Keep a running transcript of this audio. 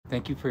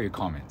Thank you for your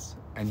comments.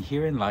 And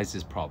herein lies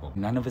this problem.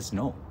 None of us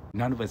know.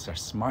 None of us are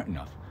smart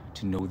enough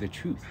to know the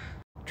truth.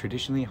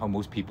 Traditionally, how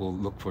most people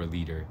look for a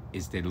leader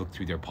is they look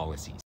through their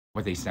policies,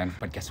 what they stand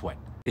for, but guess what?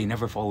 They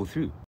never follow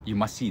through. You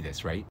must see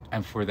this, right?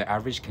 And for the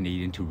average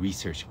Canadian to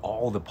research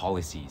all the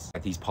policies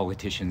that these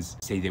politicians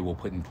say they will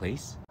put in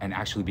place and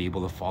actually be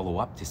able to follow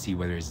up to see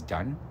whether it's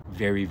done,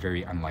 very,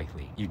 very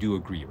unlikely. You do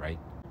agree, right?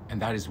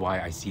 And that is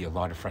why I see a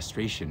lot of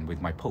frustration with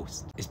my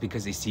posts. It's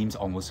because it seems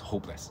almost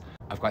hopeless.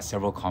 I've got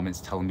several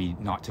comments telling me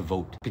not to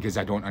vote because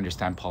I don't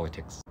understand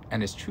politics.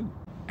 And it's true.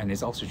 And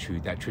it's also true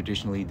that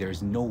traditionally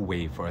there's no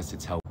way for us to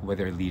tell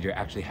whether a leader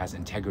actually has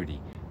integrity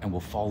and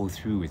will follow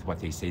through with what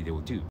they say they will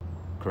do.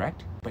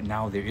 Correct? But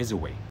now there is a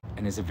way,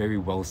 and it's a very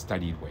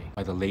well-studied way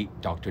by the late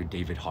Dr.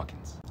 David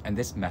Hawkins. And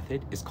this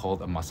method is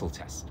called a muscle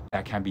test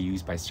that can be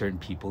used by certain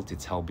people to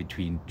tell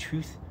between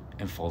truth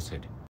and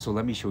falsehood. So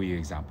let me show you an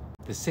example.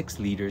 The 6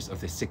 leaders of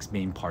the 6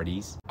 main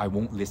parties, I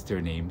won't list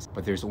their names,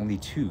 but there's only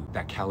 2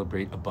 that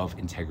calibrate above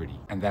integrity.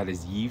 And that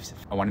is Yves,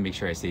 I want to make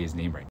sure I say his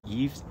name right,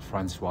 Yves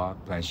Francois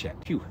Blanchet,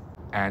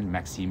 and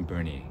Maxime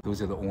Bernier.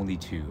 Those are the only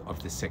 2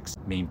 of the 6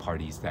 main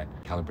parties that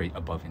calibrate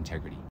above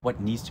integrity.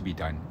 What needs to be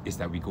done is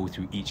that we go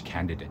through each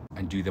candidate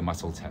and do the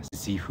muscle test to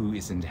see who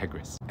is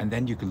integrous. And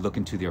then you can look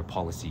into their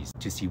policies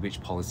to see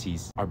which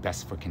policies are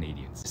best for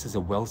Canadians. This is a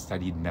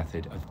well-studied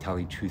method of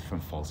telling truth from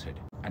falsehood.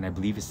 And I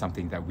believe it's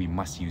something that we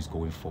must use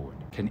going forward.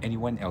 Can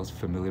anyone else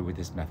familiar with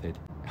this method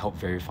help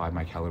verify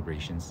my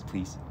calibrations,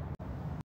 please?